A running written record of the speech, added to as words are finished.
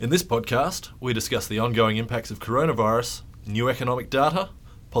In this podcast, we discuss the ongoing impacts of coronavirus, new economic data,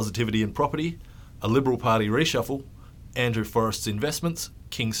 positivity in property, a Liberal Party reshuffle, Andrew Forrest's investments,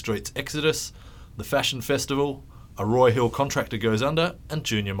 King Street's exodus, the Fashion Festival, a Roy Hill contractor goes under, and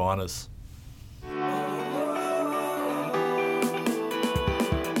junior miners.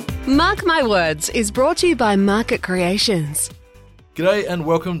 Mark My Words is brought to you by Market Creations. G'day and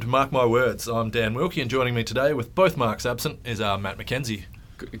welcome to Mark My Words. I'm Dan Wilkie, and joining me today, with both Marks absent, is Matt Mckenzie.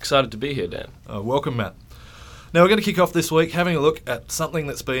 Excited to be here, Dan. Welcome, Matt. Now, we're going to kick off this week having a look at something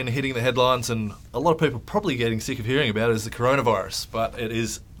that's been hitting the headlines and a lot of people probably getting sick of hearing about is the coronavirus, but it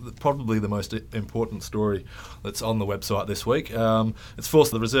is probably the most important story that's on the website this week. It's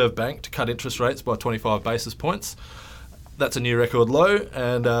forced the Reserve Bank to cut interest rates by 25 basis points. That's a new record low,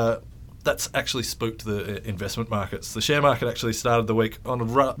 and that's actually spooked the investment markets. The share market actually started the week on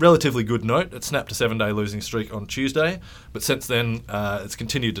a relatively good note. It snapped a 7-day losing streak on Tuesday, but since then it's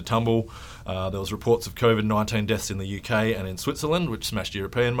continued to tumble. There was reports of COVID-19 deaths in the UK and in Switzerland, which smashed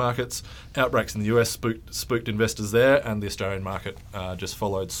European markets. Outbreaks in the US spooked investors there, and the Australian market just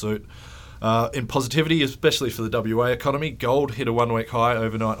followed suit. In positivity, especially for the WA economy, gold hit a one-week high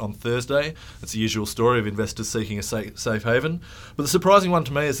overnight on Thursday. It's the usual story of investors seeking a safe haven. But the surprising one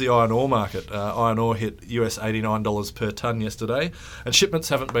to me is the iron ore market. Iron ore hit US $89 per tonne yesterday, and shipments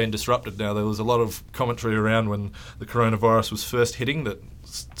haven't been disrupted. Now, there was a lot of commentary around when the coronavirus was first hitting that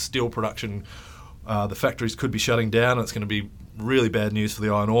steel production, the factories could be shutting down, and it's going to be really bad news for the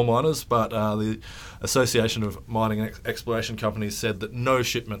iron ore miners, but the Association of Mining and Exploration Companies said that no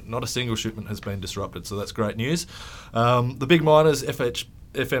shipment, not a single shipment, has been disrupted, so that's great news. The big miners, FMG,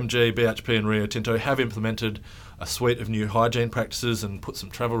 BHP and Rio Tinto, have implemented a suite of new hygiene practices and put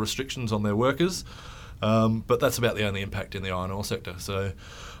some travel restrictions on their workers, but that's about the only impact in the iron ore sector. So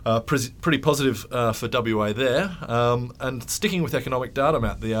pretty positive for WA there. And sticking with economic data,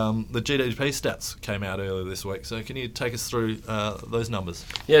 Matt, the GDP stats came out earlier this week. So can you take us through those numbers?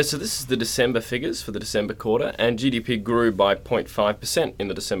 Yeah, so this is the December figures for the December quarter, and GDP grew by 0.5% in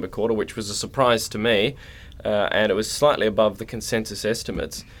the December quarter, which was a surprise to me, and it was slightly above the consensus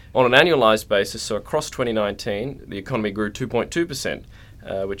estimates. On an annualised basis, so across 2019, the economy grew 2.2%.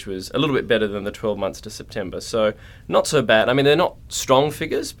 Which was a little bit better than the 12 months to September. So not so bad. I mean, they're not strong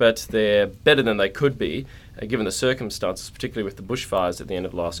figures, but they're better than they could be, given the circumstances, particularly with the bushfires at the end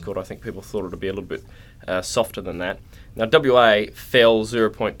of last quarter. I think people thought it would be a little bit softer than that. Now, WA fell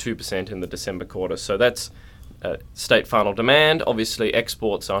 0.2% in the December quarter, so that's state final demand. Obviously,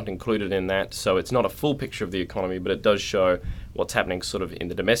 exports aren't included in that, so it's not a full picture of the economy, but it does show what's happening sort of in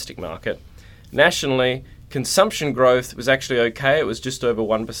the domestic market. Nationally, consumption growth was actually okay. It was just over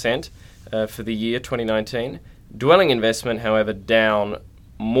 1% for the year 2019. Dwelling investment, however, down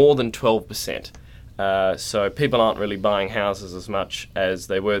more than 12%. So people aren't really buying houses as much as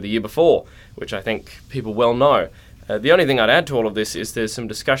they were the year before, which I think people well know. The only thing I'd add to all of this is there's some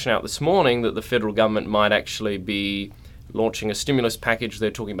discussion out this morning that the federal government might actually be launching a stimulus package.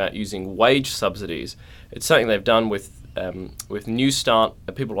 They're talking about using wage subsidies. It's something they've done with New Start,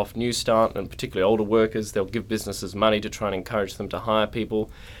 people off New Start, and particularly older workers. They'll give businesses money to try and encourage them to hire people.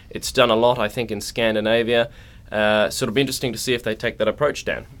 It's done a lot, I think, in Scandinavia. So it'll be interesting to see if they take that approach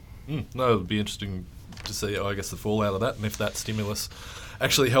down. No, it'll be interesting to see, I guess, the fallout of that, and if that stimulus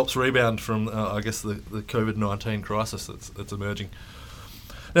actually helps rebound from, I guess, the COVID-19 crisis that's emerging.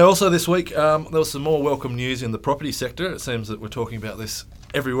 Now, also this week, there was some more welcome news in the property sector. It seems that we're talking about this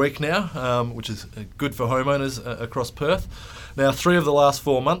every week now, which is good for homeowners across Perth. Now, 3 of the last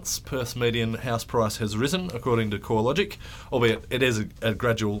 4 months, Perth's median house price has risen, according to CoreLogic, albeit it is a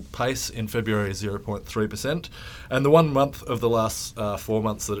gradual pace. In February, 0.3%. And the 1 month of the last 4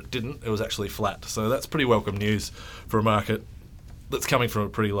 months that it didn't, it was actually flat. So that's pretty welcome news for a market that's coming from a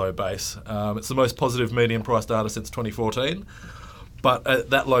pretty low base. It's the most positive median price data since 2014. But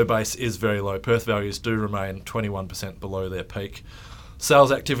that low base is very low. Perth values do remain 21% below their peak.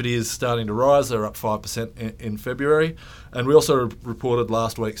 Sales activity is starting to rise. They're up 5% in February. And we also reported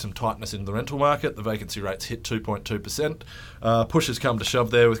last week some tightness in the rental market. The vacancy rates hit 2.2%. Push has come to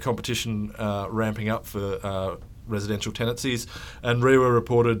shove there with competition ramping up for residential tenancies. And REWA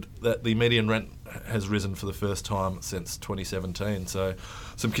reported that the median rent has risen for the first time since 2017. So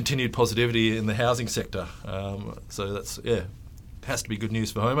some continued positivity in the housing sector. So that's, has to be good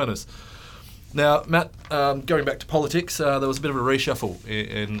news for homeowners. Now, Matt, going back to politics, there was a bit of a reshuffle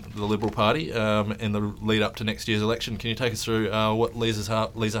in the Liberal Party in the lead up to next year's election. Can you take us through what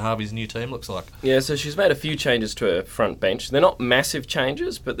Lisa Harvey's new team looks like? Yeah, so she's made a few changes to her front bench. They're not massive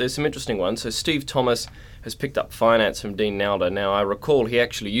changes, but there's some interesting ones. So Steve Thomas has picked up finance from Dean Nalder. Now, I recall he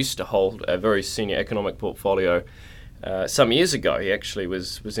actually used to hold a very senior economic portfolio Some years ago, he actually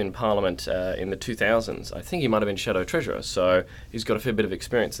was in Parliament in the 2000s. I think he might have been Shadow Treasurer, so he's got a fair bit of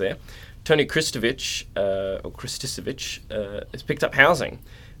experience there. Tony Kristovich has picked up housing.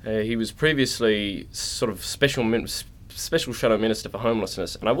 He was previously sort of special Shadow Minister for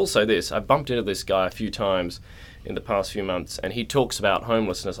Homelessness. And I will say this, I bumped into this guy a few times in the past few months, and he talks about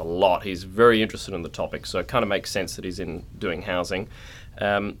homelessness a lot. He's very interested in the topic, so it kind of makes sense that he's in doing housing.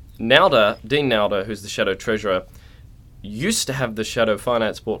 Dean Nowder, who's the Shadow Treasurer, used to have the Shadow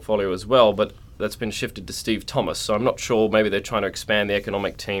Finance portfolio as well, but that's been shifted to Steve Thomas. So I'm not sure, maybe they're trying to expand the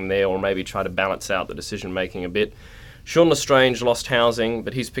economic team there, or maybe try to balance out the decision-making a bit. Sean Lestrange lost housing,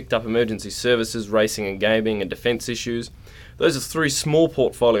 but he's picked up emergency services, racing and gaming, and defence issues. Those are 3 small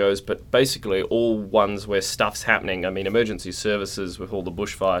portfolios, but basically all ones where stuff's happening. I mean, emergency services with all the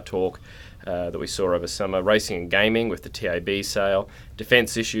bushfire talk that we saw over summer, racing and gaming with the TAB sale,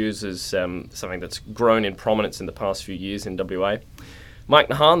 defence issues is something that's grown in prominence in the past few years in WA. Mike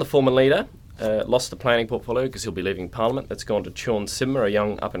Nahan, the former leader, lost the planning portfolio because he'll be leaving Parliament. That's gone to Chorn Simmer, a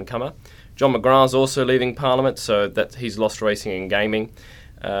young up-and-comer. John McGrath's also leaving Parliament, so that he's lost racing and gaming.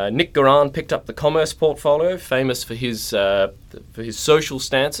 Nick Garan picked up the commerce portfolio, famous for his social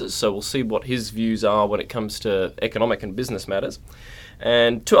stances, so we'll see what his views are when it comes to economic and business matters.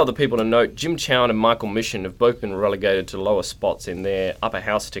 And 2 other people to note, Jim Chowan and Michael Mission have both been relegated to lower spots in their upper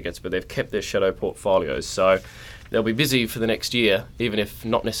house tickets, but they've kept their shadow portfolios, so they'll be busy for the next year, even if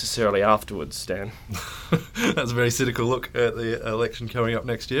not necessarily afterwards, Stan. That's a very cynical look at the election coming up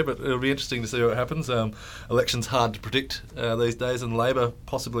next year, but it'll be interesting to see what happens. Election's hard to predict these days, and Labor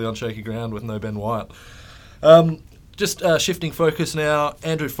possibly on shaky ground with no Ben Wyatt. Just shifting focus now,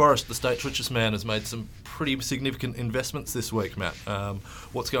 Andrew Forrest, the state's richest man, has made some pretty significant investments this week, Matt.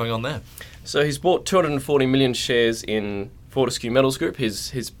 What's going on there? So he's bought 240 million shares in Fortescue Metals Group,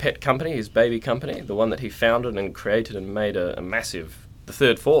 his pet company, his baby company, the one that he founded and created and made a massive, the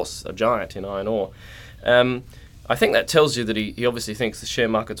third force, a giant in iron ore. I think that tells you that he obviously thinks the share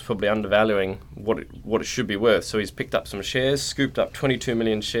market's probably undervaluing what it should be worth. So he's picked up some shares, scooped up 22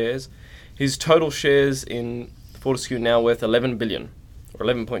 million shares. His total shares in Fortescue now worth 11 billion, or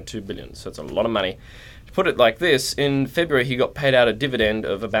 11.2 billion, so it's a lot of money. To put it like this, in February he got paid out a dividend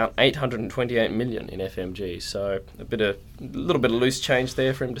of about 828 million in FMG, so a little bit of loose change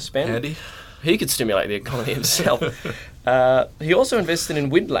there for him to spend. Handy. He could stimulate the economy himself. He also invested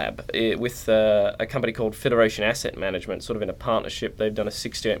in WindLab with a company called Federation Asset Management, sort of in a partnership. They've done a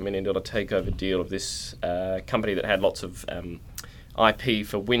 $68 million takeover deal of this company that had lots of IP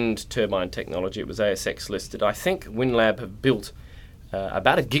for wind turbine technology. It was ASX listed. I think WindLab have built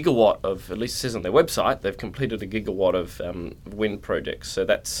about a gigawatt of, at least it says on their website, they've completed a gigawatt of wind projects. So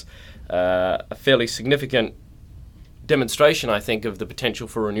that's a fairly significant demonstration, I think, of the potential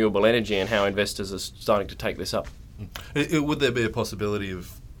for renewable energy and how investors are starting to take this up. Would there be a possibility of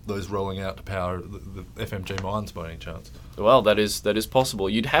those rolling out to power the FMG mines by any chance? Well, that is possible.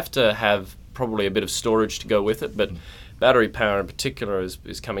 You'd have to have probably a bit of storage to go with it, but battery power in particular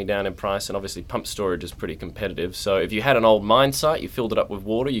is coming down in price, and obviously pump storage is pretty competitive. So if you had an old mine site, you filled it up with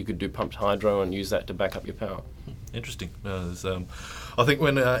water, you could do pumped hydro and use that to back up your power. Interesting. I think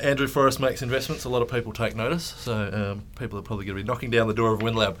when Andrew Forrest makes investments, a lot of people take notice. So people are probably going to be knocking down the door of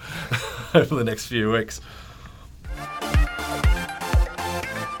WindLab over the next few weeks.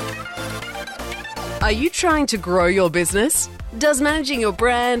 Are you trying to grow your business? Does managing your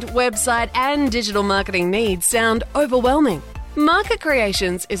brand, website, and digital marketing needs sound overwhelming? Market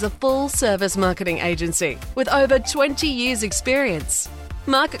Creations is a full-service marketing agency with over 20 years' experience.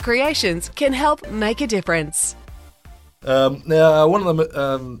 Market Creations can help make a difference. Now, one of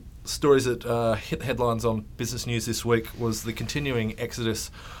the stories that hit headlines on Business News this week was the continuing exodus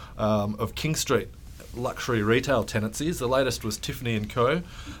of King Street luxury retail tenancies. The latest was Tiffany & Co.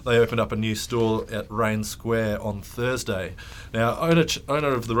 They opened up a new store at Rain Square on Thursday. Now, owner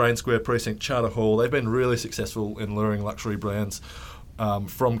of the Rain Square precinct, Charter Hall, they've been really successful in luring luxury brands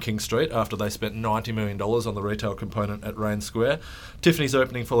from King Street after they spent $90 million on the retail component at Rain Square. Tiffany's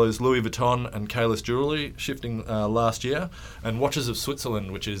opening follows Louis Vuitton and Kalis Jewellery, shifting last year, and Watches of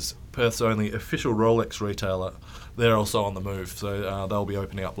Switzerland, which is Perth's only official Rolex retailer. They're also on the move, so they'll be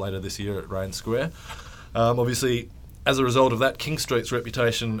opening up later this year at Rain Square. Obviously, as a result of that, King Street's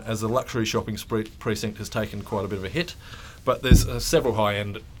reputation as a luxury shopping precinct has taken quite a bit of a hit, but there's several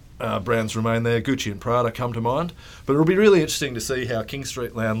high-end brands remain there. Gucci and Prada come to mind, but it'll be really interesting to see how King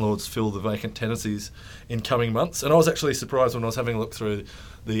Street landlords fill the vacant tenancies in coming months. And I was actually surprised when I was having a look through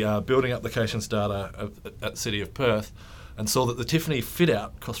the building applications data at the City of Perth and saw that the Tiffany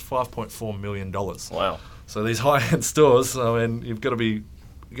fit-out cost $5.4 million. Wow. So these high-end stores, I mean, you've got to be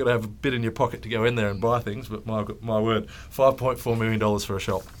you got to have a bit in your pocket to go in there and buy things. But my word, $5.4 million for a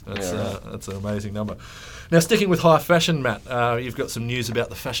shop. That's an amazing number. Now, sticking with high fashion, Matt, you've got some news about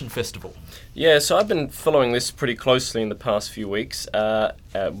the Fashion Festival. Yeah, so I've been following this pretty closely in the past few weeks,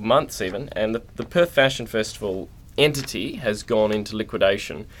 months even, and the Perth Fashion Festival entity has gone into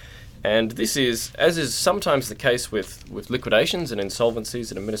liquidation. And this is, as is sometimes the case with liquidations and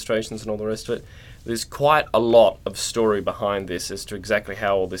insolvencies and administrations and all the rest of it, there's quite a lot of story behind this as to exactly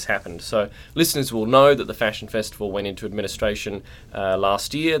how all this happened. So listeners will know that the Fashion Festival went into administration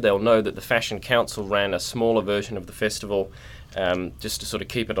last year. They'll know that the Fashion Council ran a smaller version of the festival just to sort of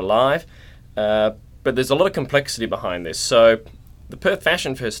keep it alive. But there's a lot of complexity behind this. So the Perth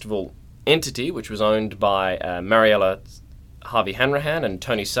Fashion Festival entity, which was owned by Mariella Harvey Hanrahan and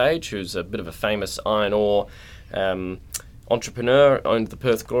Tony Sage, who's a bit of a famous iron ore entrepreneur, owned the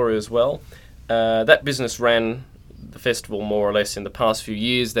Perth Glory as well. That business ran the festival more or less in the past few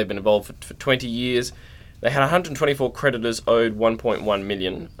years. They've been involved for 20 years. They had 124 creditors owed $1.1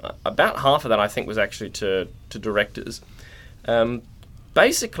 million. About half of that, I think, was actually to directors.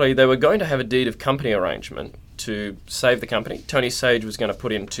 Basically, they were going to have a deed of company arrangement to save the company. Tony Sage was going to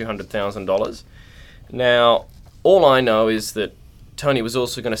put in $200,000. Now, all I know is that Tony was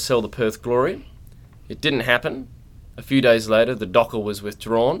also going to sell the Perth Glory. It didn't happen. A few days later, the docker was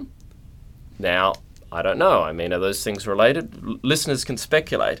withdrawn. Now, I don't know. I mean, are those things related? Listeners can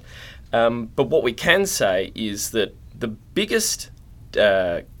speculate. But what we can say is that the biggest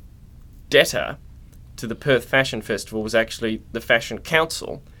debtor to the Perth Fashion Festival was actually the Fashion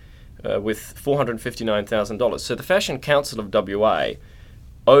Council with $459,000. So the Fashion Council of WA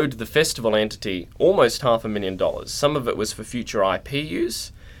owed the festival entity almost $500,000. Some of it was for future IP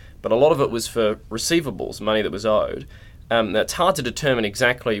use, but a lot of it was for receivables, money that was owed. It's hard to determine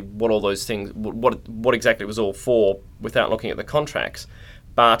exactly what all those things, what exactly it was all for without looking at the contracts.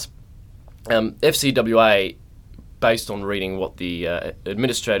 But FCWA, based on reading what the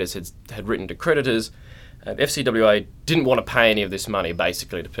administrators had written to creditors, FCWA didn't want to pay any of this money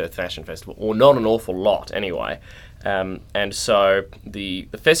basically to Perth Fashion Festival, or not an awful lot anyway. And so the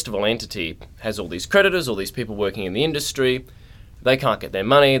festival entity has all these creditors, all these people working in the industry. They can't get their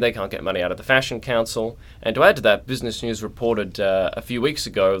money. They can't get money out of the Fashion Council. And to add to that, Business News reported a few weeks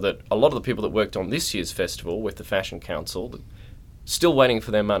ago that a lot of the people that worked on this year's festival with the Fashion Council still waiting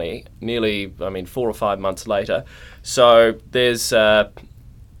for their money, nearly, 4 or 5 months later. So there's... there's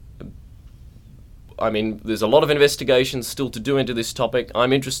a lot of investigations still to do into this topic.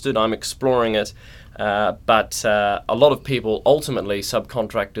 I'm interested, I'm exploring it, but a lot of people, ultimately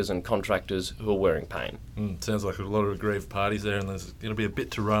subcontractors and contractors, who are wearing pain. Sounds like a lot of aggrieved parties there, and there's going to be a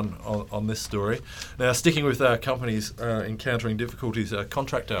bit to run on this story. Now, sticking with companies encountering difficulties, a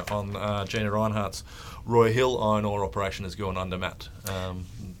contractor on Gina Reinhardt's Roy Hill iron ore operation has gone under, Matt.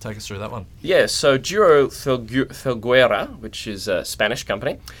 Take us through that one. Yeah, so Duro Felguera, which is a Spanish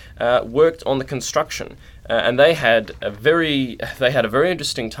company, worked on the construction, and they had a very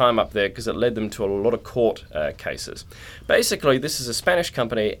interesting time up there because it led them to a lot of court cases. Basically, this is a Spanish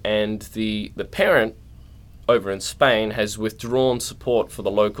company, and the parent over in Spain has withdrawn support for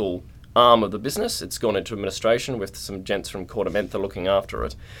the local arm of the business. It's gone into administration with some gents from Cortamenta looking after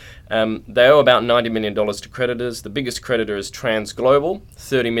it. They owe about $90 million to creditors. The biggest creditor is Trans Global,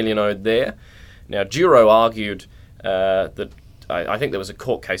 $30 million owed there. Now, Duro argued that, I think there was a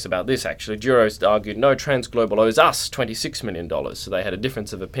court case about this actually. Duro argued, no, Trans Global owes us $26 million. So they had a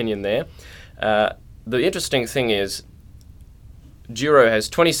difference of opinion there. The interesting thing is, Duro has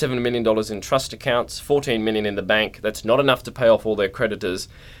 $27 million in trust accounts, $14 million in the bank. That's not enough to pay off all their creditors.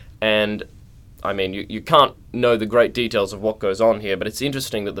 And you can't know the great details of what goes on here, but it's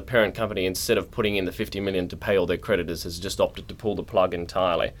interesting that the parent company, instead of putting in the $50 million to pay all their creditors, has just opted to pull the plug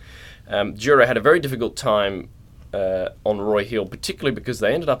entirely. Duro had a very difficult time on Roy Hill, particularly because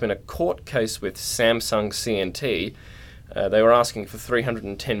they ended up in a court case with Samsung CNT. They were asking for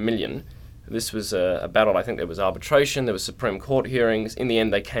 $310 million. This was a battle. I think there was arbitration, there was Supreme Court hearings. In the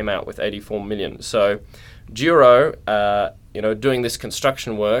end, they came out with $84 million. So Duro, doing this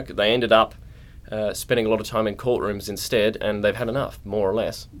construction work, they ended up spending a lot of time in courtrooms instead, and they've had enough, more or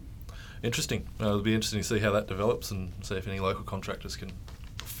less. Interesting. It'll be interesting to see how that develops and see if any local contractors can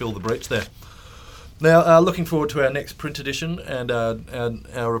fill the breach there. Now, looking forward to our next print edition, and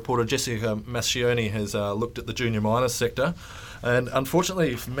our reporter Jessica Mascioni has looked at the junior miners sector, and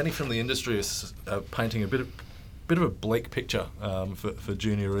unfortunately, many from the industry are painting a bit of a bleak picture for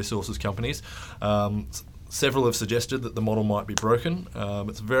junior resources companies. Several have suggested that the model might be broken.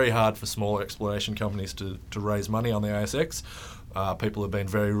 It's very hard for smaller exploration companies to raise money on the ASX. People have been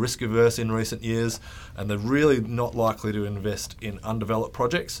very risk averse in recent years, and they're really not likely to invest in undeveloped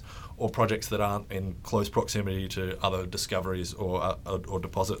projects or projects that aren't in close proximity to other discoveries or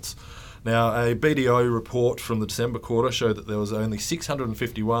deposits. Now, a BDO report from the December quarter showed that there was only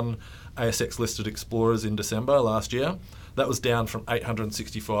 651 ASX-listed explorers in December last year. That was down from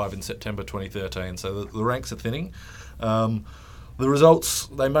 865 in September 2013, so the ranks are thinning. The results,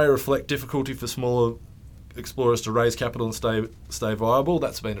 they may reflect difficulty for smaller explorers to raise capital and stay viable.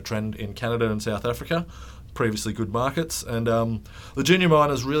 That's been a trend in Canada and South Africa, previously good markets. And the junior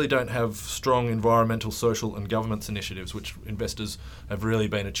miners really don't have strong environmental, social and governance initiatives, which investors have really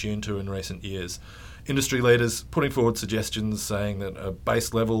been attuned to in recent years. Industry leaders putting forward suggestions saying that a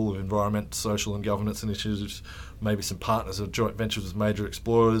base level of environment, social and governance initiatives, maybe some partners or joint ventures with major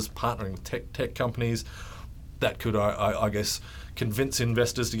explorers, partnering with tech companies, that could, I guess, convince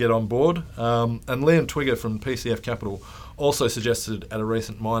investors to get on board. And Liam Twigger from PCF Capital also suggested at a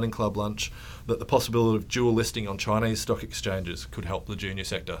recent Mining Club lunch that the possibility of dual listing on Chinese stock exchanges could help the junior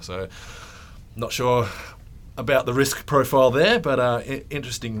sector. So, not sure about the risk profile there, but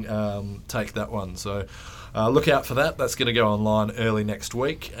interesting take, that one. So look out for that. That's going to go online early next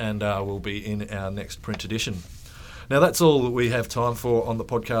week and will be in our next print edition. Now, that's all that we have time for on the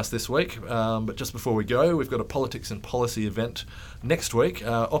podcast this week. But just before we go, we've got a politics and policy event next week.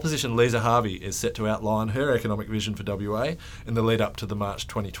 Opposition Lisa Harvey is set to outline her economic vision for WA in the lead up to the March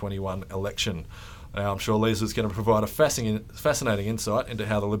 2021 election. I'm sure Lisa's going to provide a fascinating insight into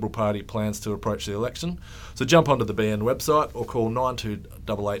how the Liberal Party plans to approach the election. So jump onto the BN website or call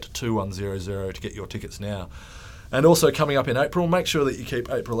 9288 2100 to get your tickets now. And also coming up in April, make sure that you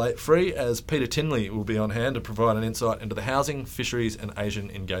keep April 8 free, as Peter Tinley will be on hand to provide an insight into the housing, fisheries and Asian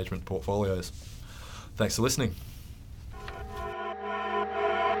engagement portfolios. Thanks for listening.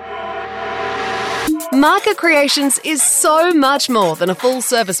 Market Creations is so much more than a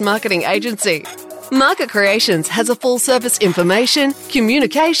full-service marketing agency. Market Creations has a full-service information,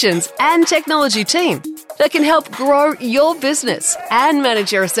 communications and technology team that can help grow your business and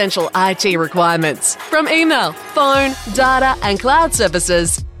manage your essential IT requirements. From email, phone, data and cloud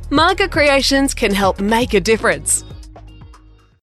services, Market Creations can help make a difference.